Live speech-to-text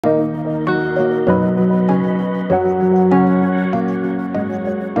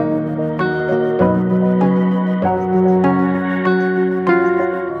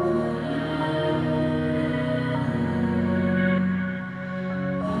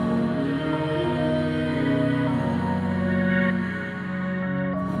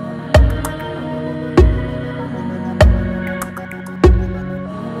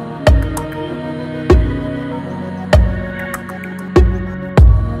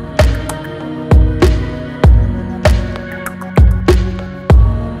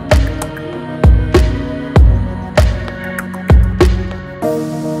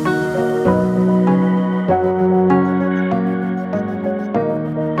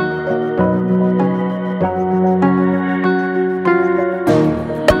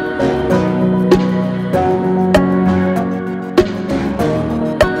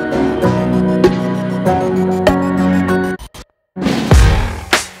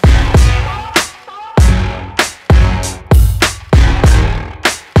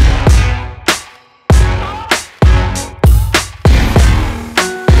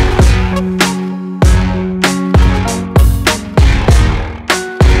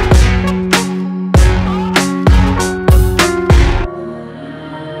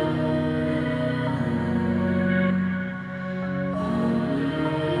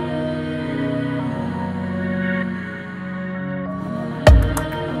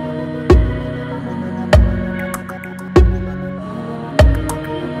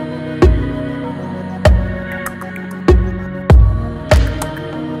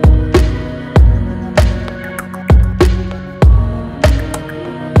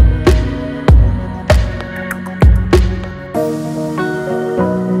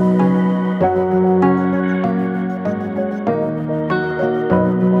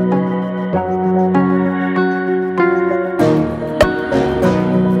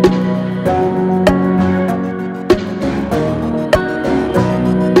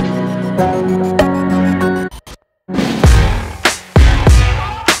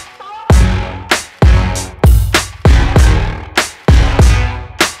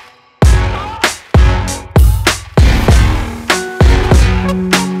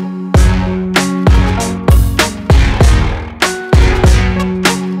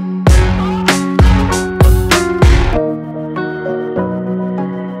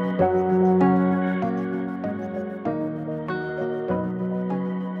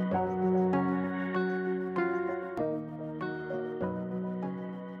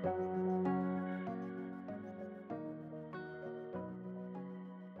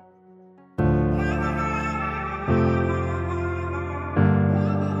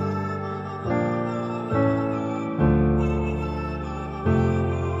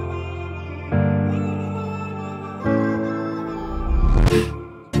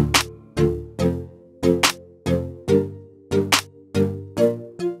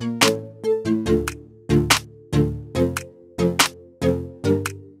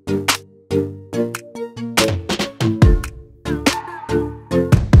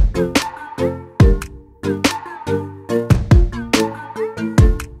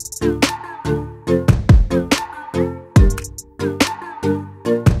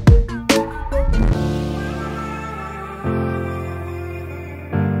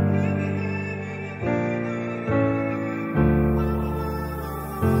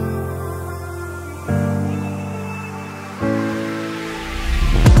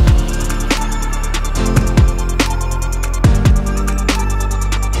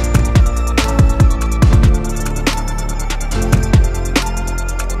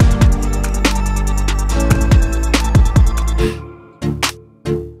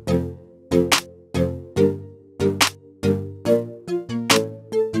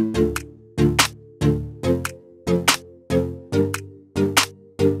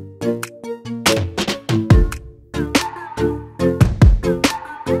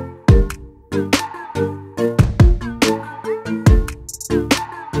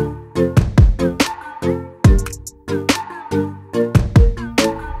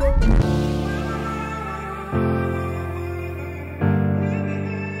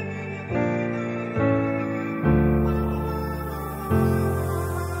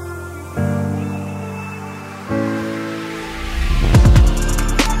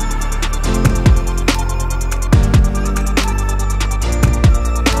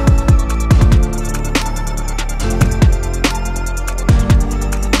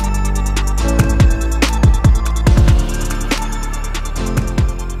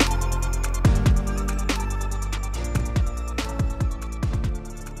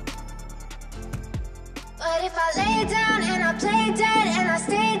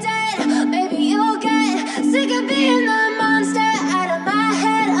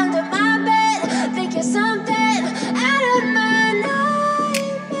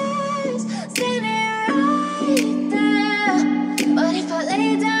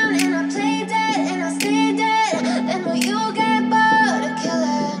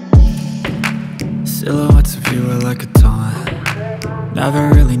Never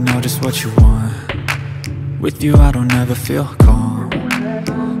really know just what you want. With you I don't ever feel calm.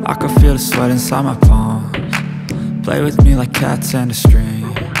 I can feel the sweat inside my palms. Play with me like cats and a string.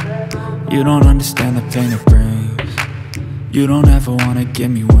 You don't understand the pain it brings. You don't ever wanna give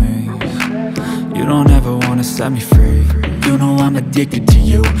me wings. You don't ever wanna set me free. You know I'm addicted to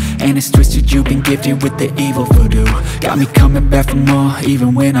you, and it's twisted, you've been gifted with the evil voodoo. Got me coming back for more,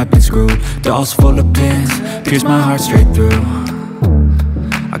 even when I've been screwed. Dolls full of pins, pierce my heart straight through.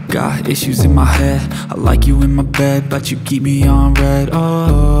 I got issues in my head, I like you in my bed, but you keep me on red.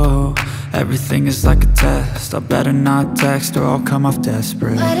 Oh, everything is like a test, I better not text or I'll come off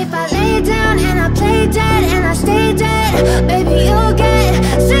desperate. But if I lay down and I play dead and I stay dead, baby you'll get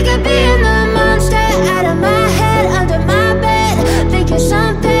sick of being the monster out of my head, under my bed, thinking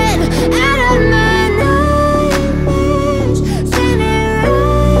something out of my nightmares, standing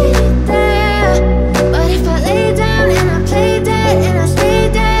right there. But if I lay down and I play dead and I stay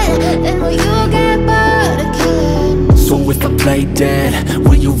dead, then will you get bored of killing? So if I play dead,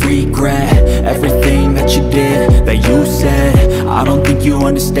 will you regret everything that you did, that you said? I don't think you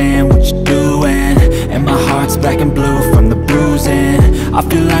understand what you're doing, and my heart's black and blue from the bruising. I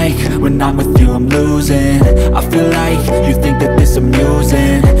feel like when I'm with you I'm losing. I feel like you think that this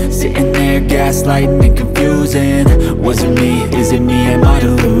amusing, sitting there gaslighting and confusing. Was it me? Is it me? Am I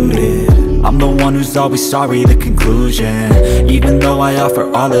deluded? I'm the one who's always sorry, the conclusion, even though I offer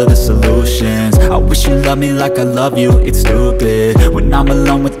all of the solutions. I wish you loved me like I love you, it's stupid. When I'm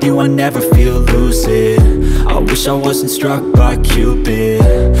alone with you I never feel lucid. I wish I wasn't struck by Cupid.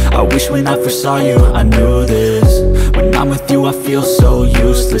 I wish when I first saw you I knew this. When I'm with you I feel so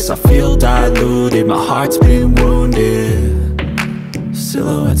useless, I feel diluted, my heart's been wounded.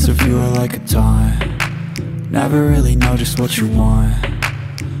 Silhouettes of you are like a taunt. Never really know just what you want.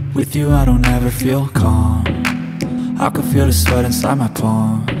 With you I don't ever feel calm. I can feel the sweat inside my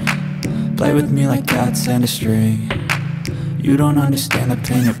palms. Play with me like cats and a string. You don't understand the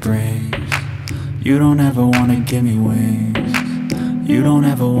pain it brings. You don't ever wanna give me wings. You don't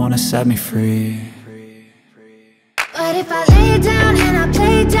ever wanna set me free. But if I lay down and I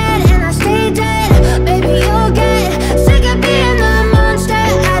play dead and I stay dead, baby you'll get